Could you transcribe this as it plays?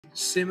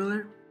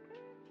similar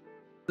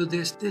to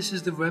this. This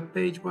is the web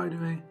page, by the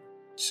way.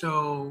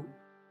 So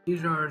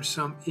here are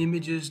some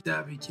images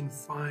that we can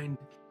find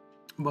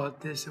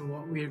about this, and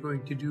what we are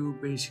going to do,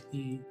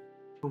 basically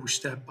go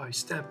step by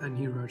step, and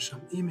here are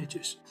some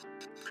images.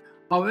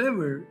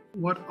 However,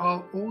 what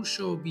I'll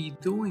also be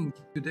doing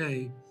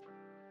today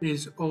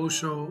is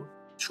also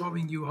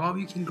showing you how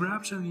you can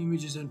grab some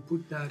images and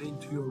put that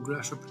into your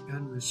grasshopper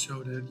canvas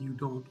so that you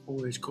don't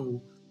always go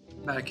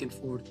back and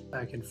forth.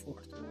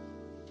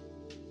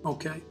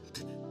 Okay,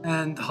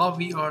 and how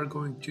we are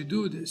going to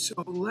do this.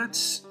 So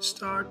let's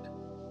start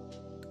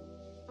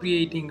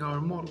creating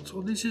our model.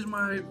 So this is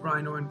my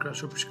Rhino and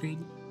grasshopper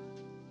screen,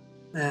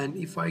 and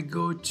if I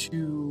go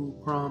to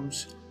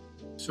prompts,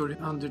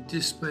 under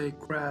display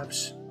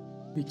graphs,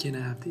 we can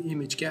have the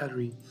image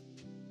gallery.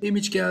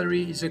 Image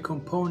gallery is a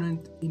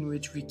component in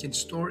which we can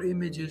store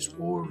images,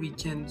 or we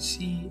can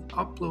see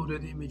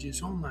uploaded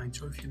images online.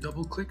 So if you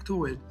double click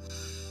to it,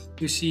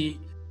 you see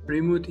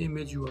remote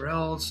image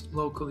URLs,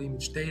 local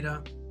image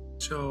data.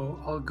 So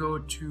I'll go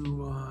to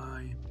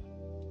my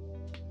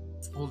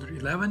folder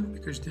 11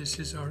 because this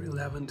is our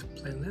 11th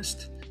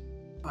playlist.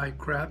 I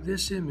grab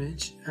this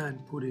image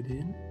and put it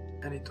in,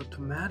 and it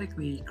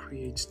automatically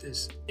creates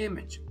this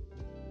image.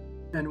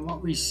 And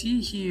what we see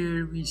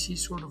here, we see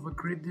sort of a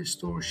grid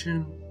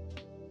distortion,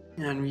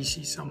 and we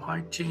see some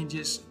height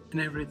changes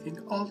and everything.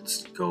 I'll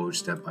go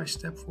step by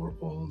step for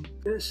all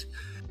this,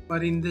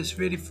 but in this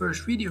very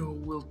first video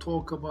we'll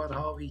talk about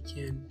how we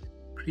can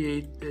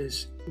create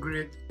this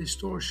grid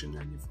distortion.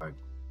 And if I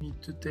need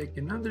to take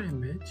another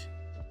image,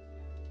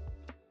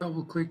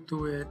 double click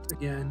to it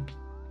again,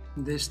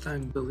 this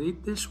time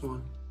delete this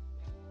one,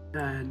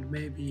 and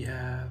maybe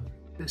have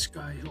this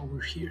guy over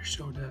here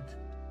so that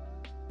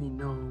we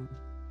know,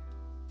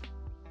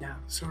 yeah,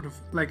 sort of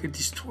like a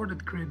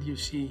distorted grid. You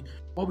see,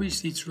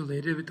 obviously it's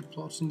related with the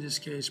plots in this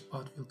case,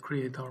 but we'll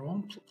create our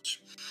own plots.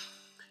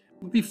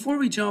 Before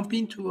we jump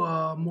into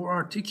a more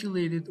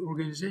articulated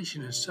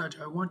organization as such,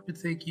 I want to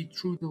take you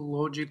through the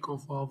logic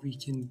of how we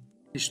can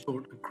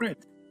distort a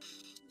grid.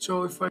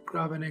 So if I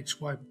grab an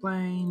XY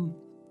plane,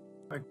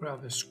 if I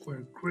grab a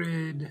square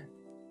grid,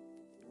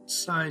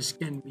 size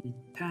can be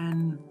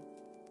 10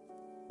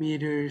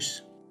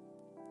 meters,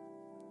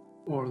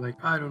 or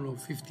like, I don't know,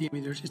 50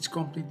 meters. It's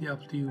completely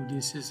up to you.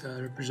 This is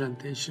a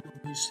representation,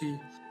 obviously.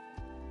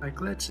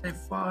 Like, let's say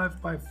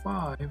 5 by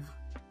 5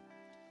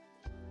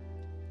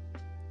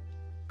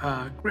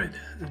 grid.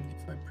 And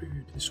if I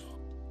preview this one,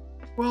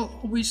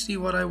 well, obviously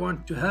what I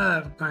want to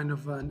have kind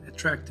of an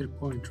attractor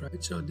point,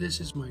 right? So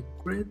this is my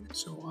grid,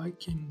 so I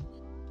can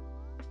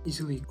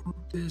easily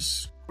group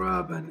this,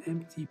 grab an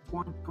empty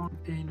point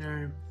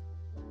container,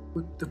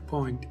 put the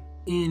point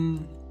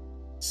in,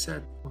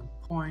 set one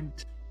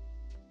point,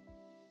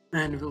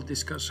 and we'll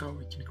discuss how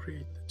we can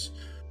create this.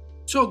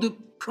 So the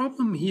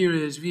problem here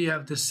is we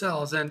have the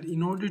cells, and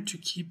in order to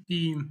keep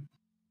the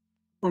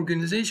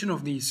organization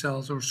of these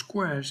cells or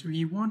squares,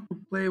 we want to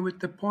play with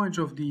the points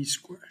of these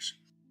squares.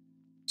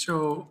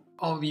 So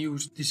I'll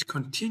use this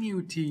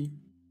continuity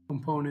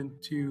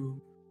component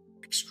to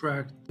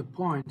extract the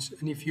points.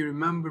 And if you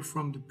remember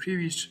from the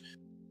previous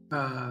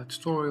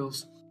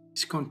tutorials,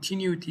 this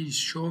continuity is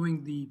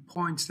showing the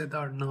points that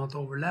are not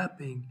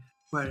overlapping,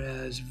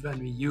 whereas when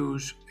we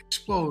use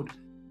explode,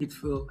 it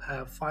will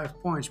have 5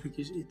 points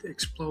because it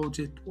explodes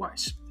it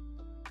twice.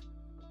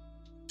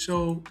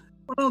 So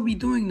what I'll be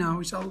doing now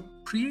is I'll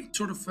create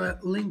sort of a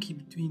link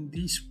between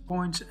these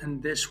points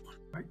and this one,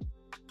 right?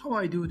 How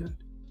I do that?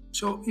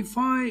 So if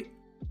I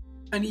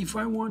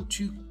want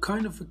to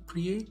kind of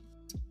create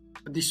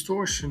a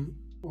distortion,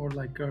 or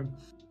like a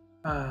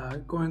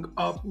going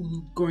up,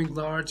 going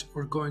large,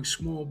 or going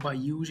small by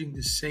using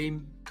the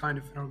same kind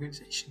of an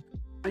organization,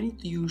 I need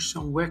to use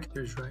some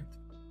vectors, right,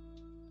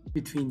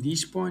 between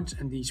these points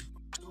and these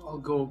points. So I'll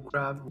go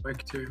grab a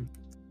vector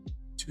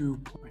 2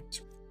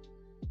 points.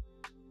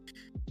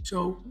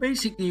 So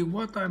basically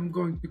what I'm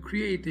going to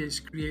create is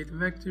create a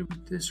vector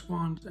with this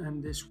one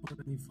and this one.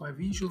 And if I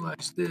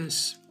visualize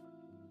this,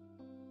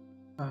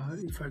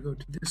 if I go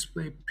to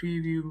display,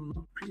 preview,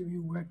 not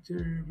preview,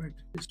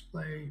 vector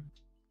display,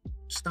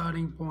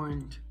 starting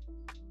point,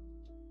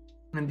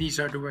 and these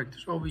are the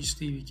vectors.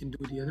 Obviously we can do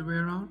the other way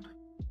around.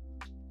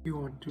 We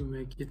want to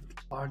make it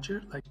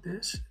larger like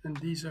this, and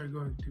these are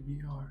going to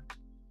be our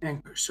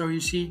anchors. So you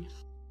see,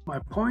 my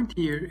point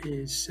here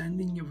is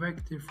sending a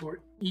vector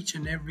for each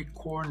and every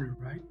corner,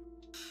 right?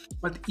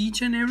 But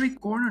each and every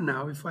corner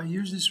now, if I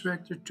use this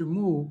vector to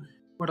move,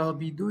 what I'll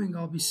be doing,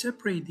 I'll be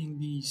separating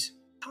these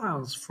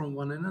tiles from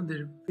one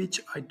another, which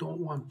I don't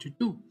want to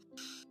do.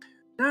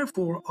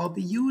 Therefore, I'll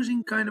be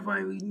using I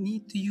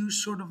need to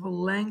use sort of a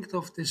length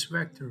of this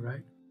vector,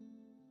 right?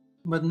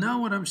 But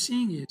now what I'm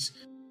seeing is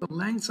the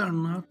lengths are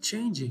not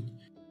changing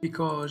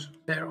because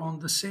they're on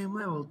the same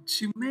level.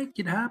 To make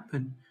it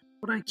happen,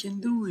 what I can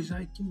do is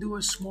I can do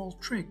a small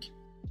trick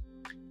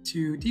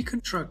to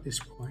deconstruct this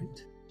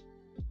point.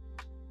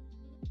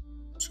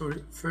 So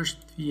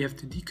first we have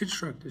to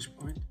deconstruct this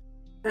point,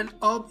 and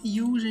I'll be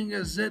using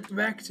a z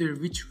vector,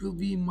 which will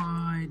be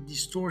my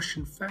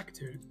distortion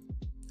factor.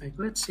 like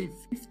let's say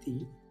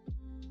 50,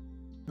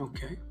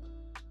 okay?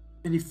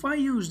 And if I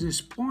use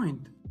this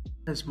point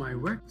as my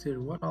vector,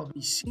 what I'll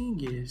be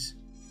seeing is,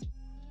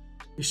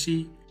 you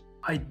see,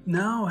 I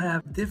now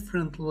have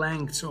different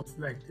lengths of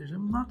vectors.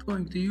 I'm not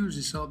going to use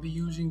this. I'll be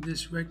using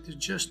this vector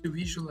just to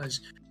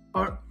visualize.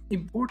 Our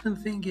important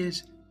thing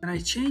is, when I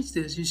change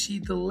this, you see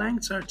the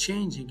lengths are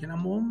changing, and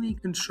I'm only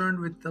concerned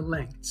with the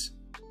lengths,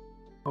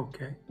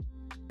 okay?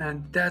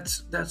 And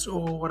that's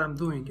all what I'm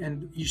doing.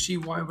 And you see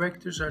why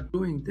vectors are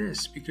doing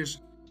this, because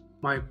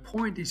my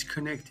point is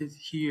connected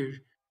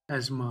here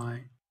as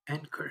my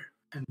anchor.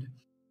 And if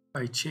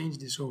I change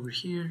this over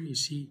here, you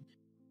see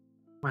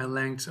my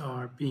lengths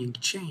are being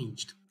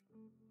changed.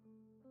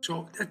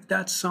 So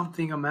that's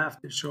something I'm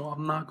after. So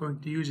I'm not going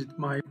to use it.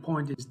 My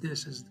point is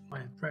this as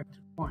my attractor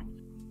point,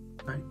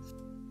 right?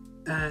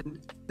 And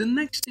the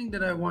next thing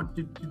that I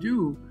wanted to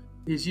do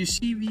is, you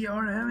see, we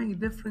are having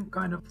different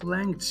kind of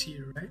lengths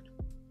here, right,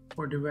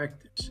 for the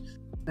vectors.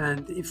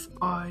 And if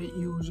I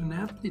use an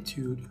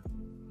amplitude,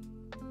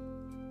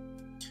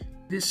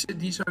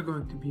 these are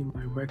going to be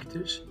my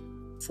vectors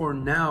for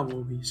now,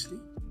 obviously,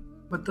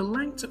 but the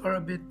lengths are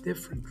a bit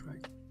different,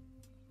 right?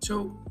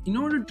 So in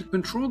order to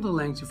control the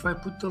lengths, if I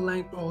put the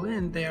length all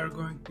in, they are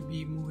going to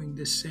be moving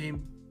the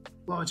same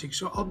logic.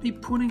 So I'll be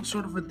putting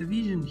sort of a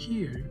division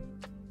here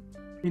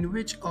in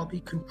which I'll be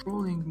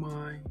controlling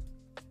my,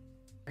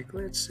 like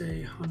let's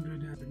say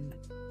 100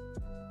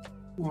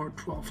 or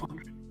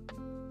 1200.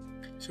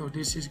 So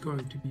this is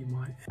going to be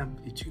my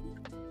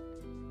amplitude.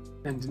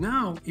 And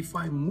now if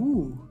I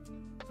move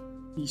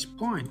these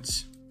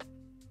points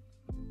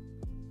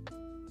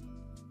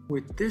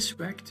with this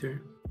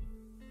vector,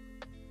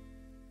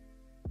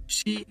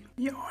 see,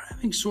 we are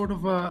having sort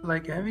of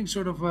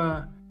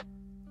a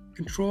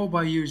control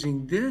by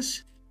using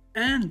this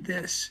and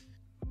this.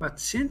 But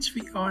since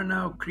we are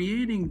now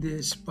creating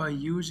this by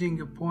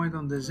using a point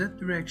on the z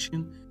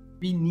direction,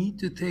 we need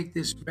to take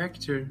this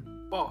vector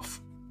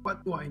off.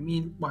 What do I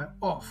mean by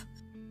off?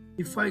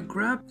 If I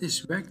grab this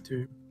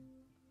vector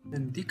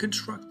and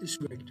deconstruct this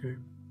vector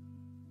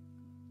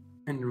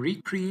and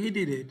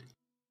recreated it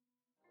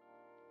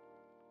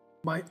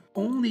by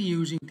only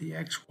using the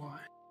xy,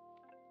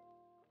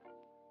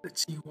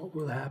 let's see what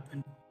will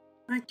happen.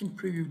 I can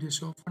preview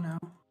this off for now.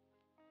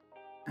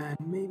 And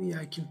maybe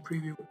I can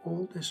preview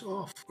all this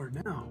off for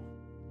now.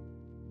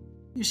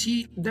 You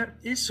see, there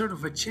is sort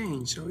of a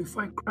change. So if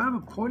I grab a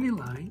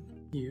polyline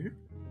here,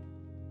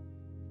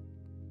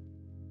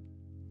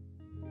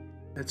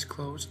 let's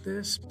close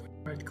this,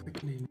 right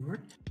click and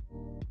invert.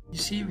 You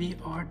see, we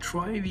are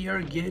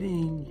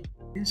getting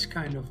this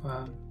kind of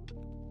a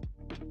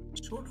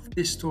sort of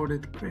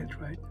distorted grid,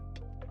 right?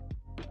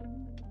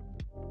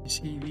 You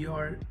see,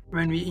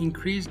 when we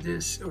increase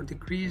this or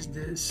decrease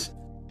this,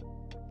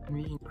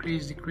 we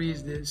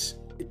decrease this,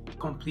 it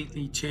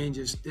completely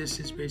changes. This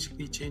is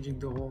basically changing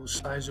the whole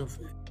size of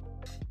it,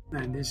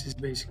 and this is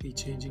basically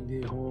changing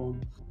the whole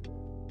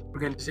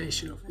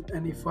organization of it.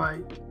 And if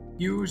I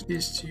use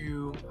this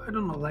to, I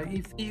don't know, like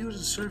if you use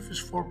a surface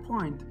 4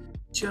 point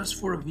just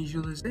for a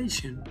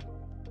visualization,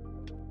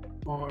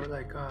 or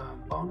like a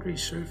boundary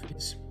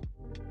surface,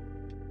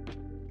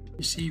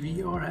 you see,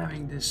 we are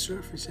having this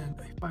surface, and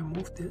if I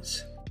move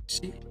this,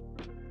 see,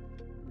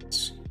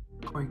 it's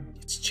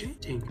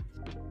changing.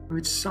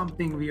 It's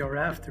something we are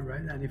after,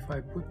 right? And if I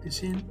put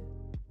this in,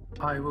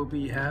 I will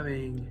be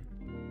having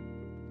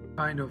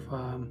kind of,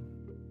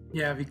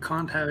 yeah, we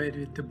can't have it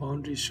with the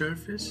boundary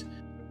surface.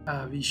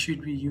 We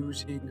should be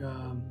using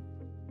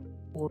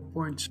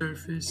 4-point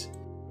surface.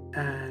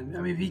 And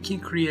I mean, we can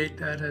create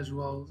that as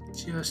well.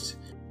 Just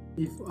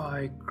if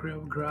I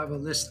grab a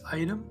list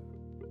item,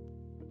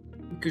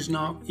 because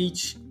now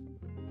each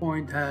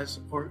point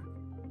has, or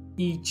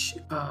each,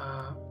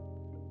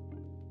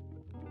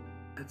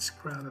 let's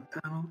grab a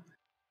panel.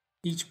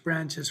 Each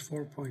branch has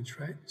 4 points,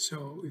 right?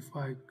 So if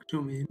I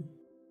zoom in,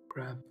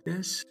 grab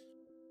this,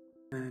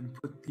 and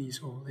put these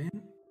all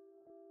in,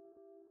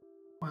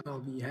 what I'll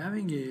be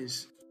having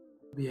is,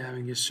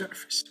 a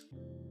surface.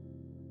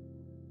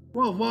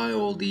 Well, why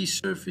all these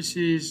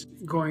surfaces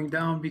going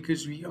down?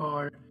 Because we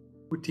are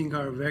putting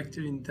our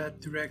vector in that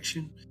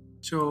direction.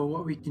 So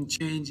what we can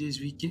change is,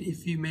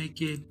 if we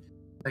make it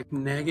like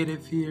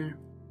negative here,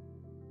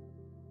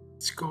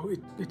 it's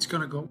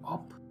gonna go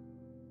up.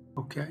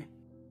 Okay,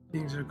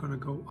 things are gonna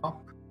go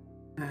up,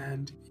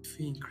 and if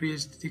we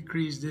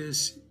decrease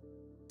this,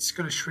 it's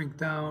gonna shrink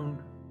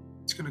down,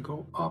 it's gonna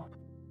go up,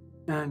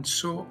 and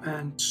so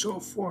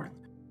forth.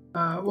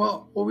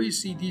 Well,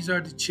 obviously these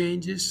are the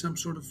changes, some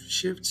sort of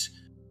shifts.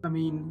 I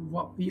mean,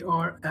 what we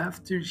are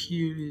after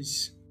here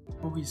is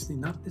obviously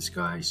not this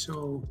guy,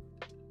 so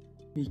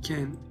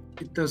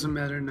it doesn't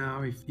matter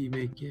now if we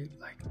make it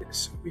like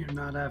this. We are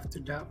not after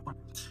that one.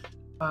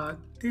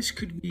 This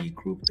could be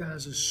grouped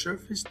as a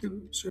surface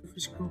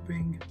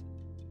grouping.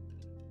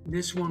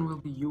 This one will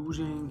be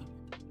using,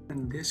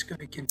 and this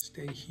guy can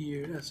stay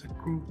here as a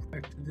group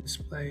vector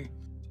display.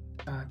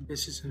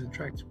 This is an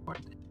attractor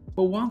part.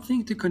 But one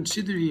thing to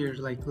consider here,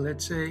 like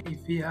let's say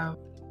if we have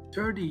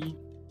 30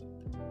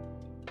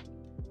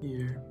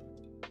 here,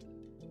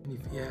 And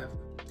if you have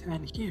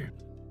 10 here,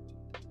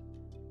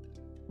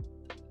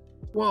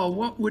 well,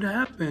 what would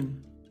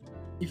happen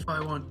if I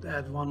want to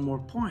add one more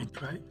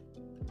point, right?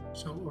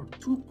 So, or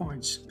 2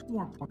 points, 2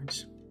 more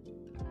points.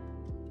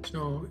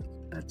 So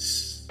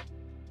let's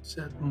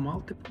set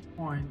multiple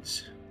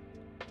points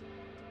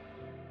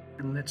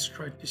and let's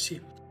try to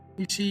see.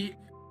 You see,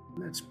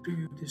 let's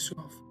preview this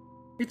off.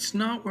 It's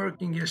not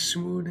working as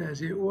smooth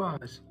as it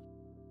was.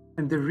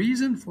 And the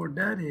reason for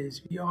that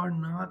is we are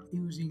not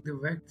using the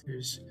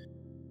vectors,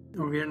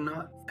 or we are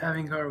not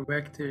having our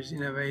vectors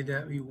in a way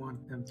that we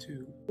want them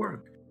to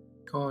work.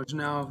 Because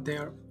now they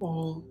are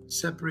all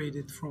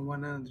separated from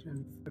one another,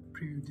 and if I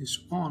preview this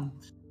on,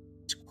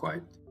 it's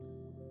quite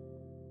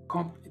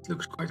it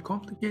looks quite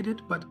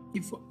complicated. But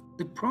if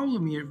the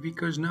problem here,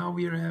 because now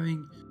we are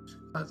having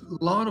a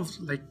lot of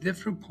like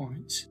different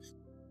points,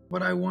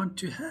 what I want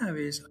to have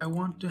is I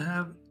want to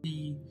have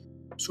the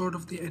sort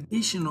of the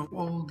addition of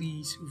all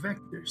these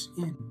vectors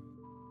in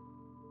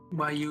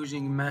by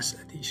using mass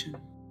addition.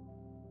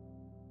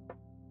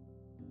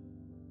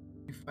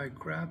 If I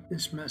grab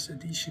this mass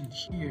addition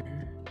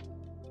here,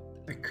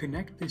 I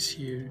connect this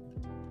here,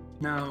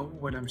 now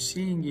what I'm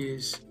seeing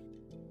is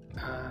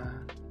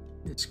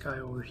this guy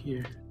over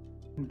here.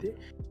 And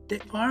they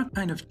are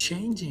kind of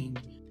changing,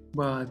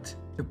 but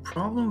the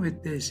problem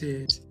with this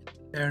is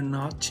they're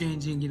not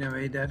changing in a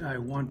way that I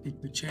want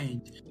it to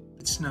change.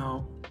 It's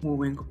now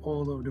moving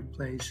all over the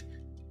place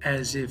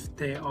as if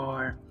they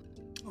are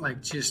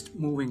like just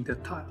moving the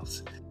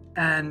tiles.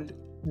 And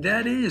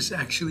that is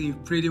actually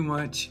pretty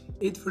much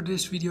it for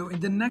this video. In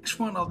the next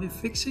one, I'll be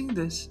fixing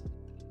this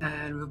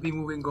and we'll be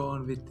moving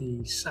on with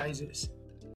the sizes.